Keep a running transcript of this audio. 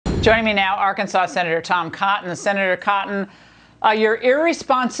Joining me now, Arkansas Senator Tom Cotton. Senator Cotton, your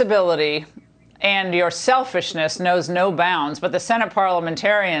irresponsibility and your selfishness knows no bounds, but the Senate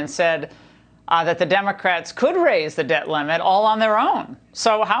parliamentarian said that the Democrats could raise the debt limit all on their own.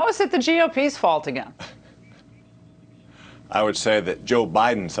 So how is it the GOP's fault again? I would say that Joe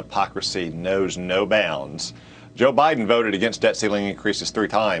Biden's hypocrisy knows no bounds. Joe Biden voted against debt ceiling increases 3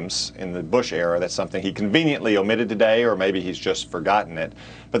 times in the Bush era. That's something he conveniently omitted today, or maybe he's just forgotten it.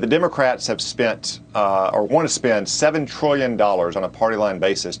 But the Democrats have spent, or want to spend, $7 trillion on a party line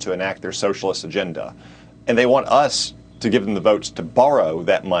basis to enact their socialist agenda. And they want us to give them the votes to borrow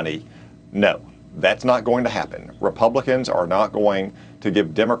that money. No, that's not going to happen. Republicans are not going to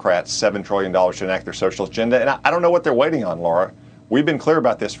give Democrats $7 trillion to enact their socialist agenda. And I don't know what they're waiting on, Laura. We've been clear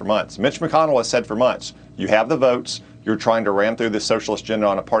about this for months. Mitch McConnell has said for months, you have the votes, you're trying to ram through this socialist agenda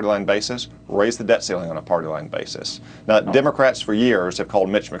on a party line basis, raise the debt ceiling on a party line basis. Now, Democrats for years have called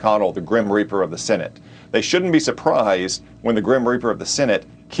Mitch McConnell the Grim Reaper of the Senate. They shouldn't be surprised when the Grim Reaper of the Senate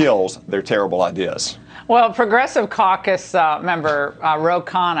kills their terrible ideas. Well, Progressive Caucus member Ro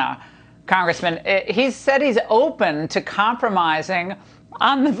Khanna, Congressman, he said he's open to compromising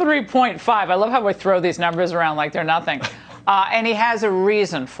on the 3.5. I love how we throw these numbers around like they're nothing. And he has a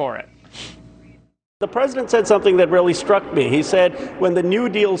reason for it. The president said something that really struck me. He said when the New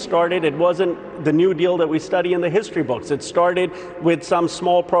Deal started, it wasn't the New Deal that we study in the history books. It started with some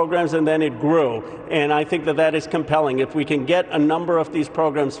small programs and then it grew. And I think that that is compelling. If we can get a number of these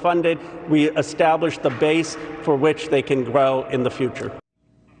programs funded, we establish the base for which they can grow in the future.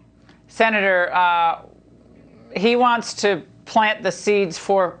 Senator, he wants to plant the seeds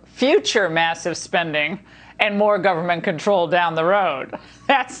for future massive spending and more government control down the road.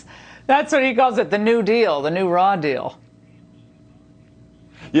 That's what he calls it, the New Deal, the new raw deal.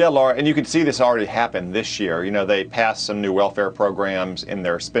 Yeah, Laura, and you can see this already happen this year. You know, they passed some new welfare programs in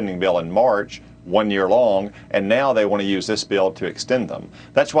their spending bill in March, 1 year long, and now they want to use this bill to extend them.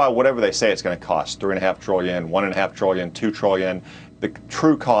 That's why whatever they say it's going to cost, $3.5 trillion, $1.5 trillion, $2 trillion, the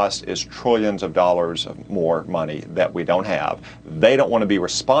true cost is trillions of dollars of more money that we don't have. They don't want to be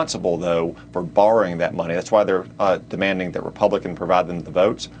responsible, though, for borrowing that money. That's why they're demanding that Republicans provide them the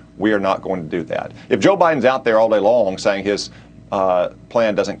votes. We are not going to do that. If Joe Biden's out there all day long saying his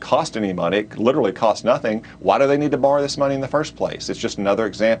plan doesn't cost any money, it literally costs nothing, why do they need to borrow this money in the first place? It's just another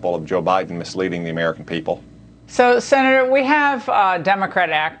example of Joe Biden misleading the American people. So, Senator, we have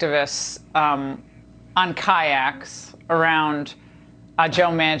Democrat activists on kayaks around Joe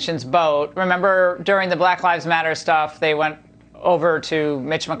Manchin's boat. Remember, during the Black Lives Matter stuff, they went over to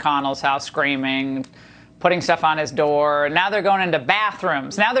Mitch McConnell's house screaming, putting stuff on his door. Now they're going into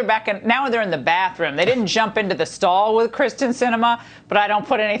bathrooms. Now they're in the bathroom. They didn't jump into the stall with Kristen Sinema, but I don't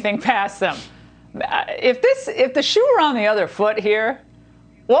put anything past them. If the shoe were on the other foot here,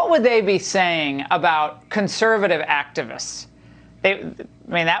 what would they be saying about conservative activists? I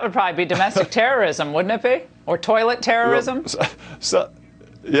mean, that would probably be domestic terrorism, wouldn't it be? Or toilet terrorism?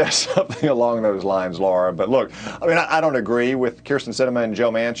 Yeah, something along those lines, Laura. But look, I mean, I don't agree with Kirsten Sinema and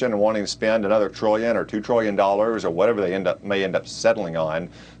Joe Manchin and wanting to spend another $1 trillion or $2 trillion or whatever they may end up settling on.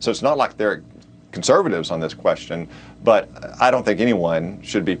 So it's not like they're conservatives on this question, but I don't think anyone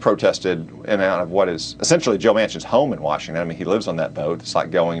should be protested in and out of what is essentially Joe Manchin's home in Washington. I mean, he lives on that boat. It's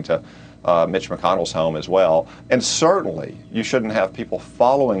like going to Mitch McConnell's home as well. And certainly you shouldn't have people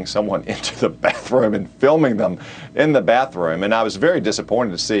following someone into the bathroom and filming them in the bathroom. And I was very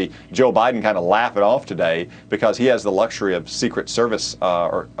disappointed to see Joe Biden kind of laugh it off today because he has the luxury of Secret Service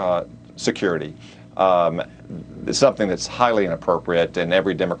security. It's something that's highly inappropriate, and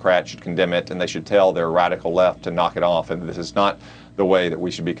every Democrat should condemn it, and they should tell their radical left to knock it off. And this is not the way that we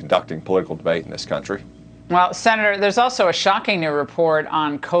should be conducting political debate in this country. Well, Senator, there's also a shocking new report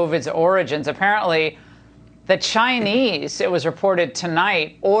on COVID's origins. Apparently, the Chinese, it was reported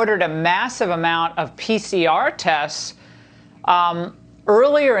tonight, ordered a massive amount of PCR tests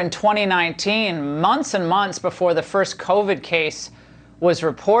earlier in 2019, months and months before the first COVID case was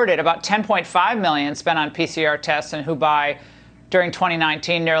reported. About 10.5 million spent on PCR tests in Hubei during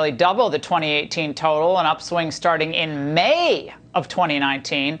 2019, nearly double the 2018 total, an upswing starting in May of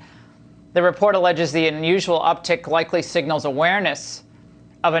 2019. The report alleges the unusual uptick likely signals awareness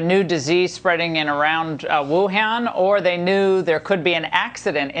of a new disease spreading in around Wuhan, or they knew there could be an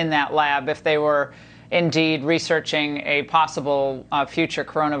accident in that lab if they were indeed researching a possible future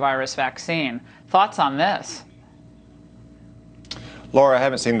coronavirus vaccine. Thoughts on this? Laura, I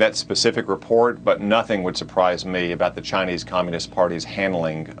haven't seen that specific report, but nothing would surprise me about the Chinese Communist Party's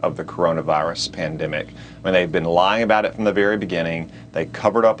handling of the coronavirus pandemic. I mean, they've been lying about it from the very beginning. They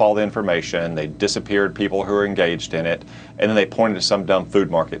covered up all the information. They disappeared people who were engaged in it. And then they pointed to some dumb food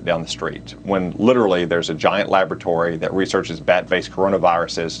market down the street, when literally there's a giant laboratory that researches bat-based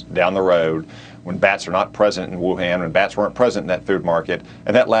coronaviruses down the road, when bats are not present in Wuhan, when bats weren't present in that food market,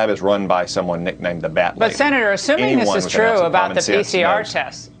 and that lab is run by someone nicknamed the Bat Lady. But Senator, assuming Anyone this is with an ounce true of about common the sense PCR knows.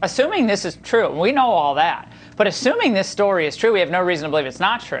 tests, assuming this is true, we know all that, but assuming this story is true, we have no reason to believe it's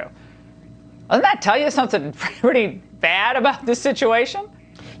not true. Doesn't that tell you something pretty bad about this situation?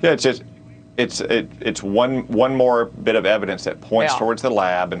 Yeah, it's one more bit of evidence that points towards the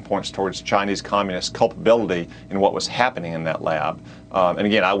lab and points towards Chinese communist culpability in what was happening in that lab. And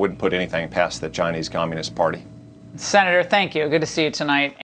again, I wouldn't put anything past the Chinese Communist Party. Senator, thank you. Good to see you tonight.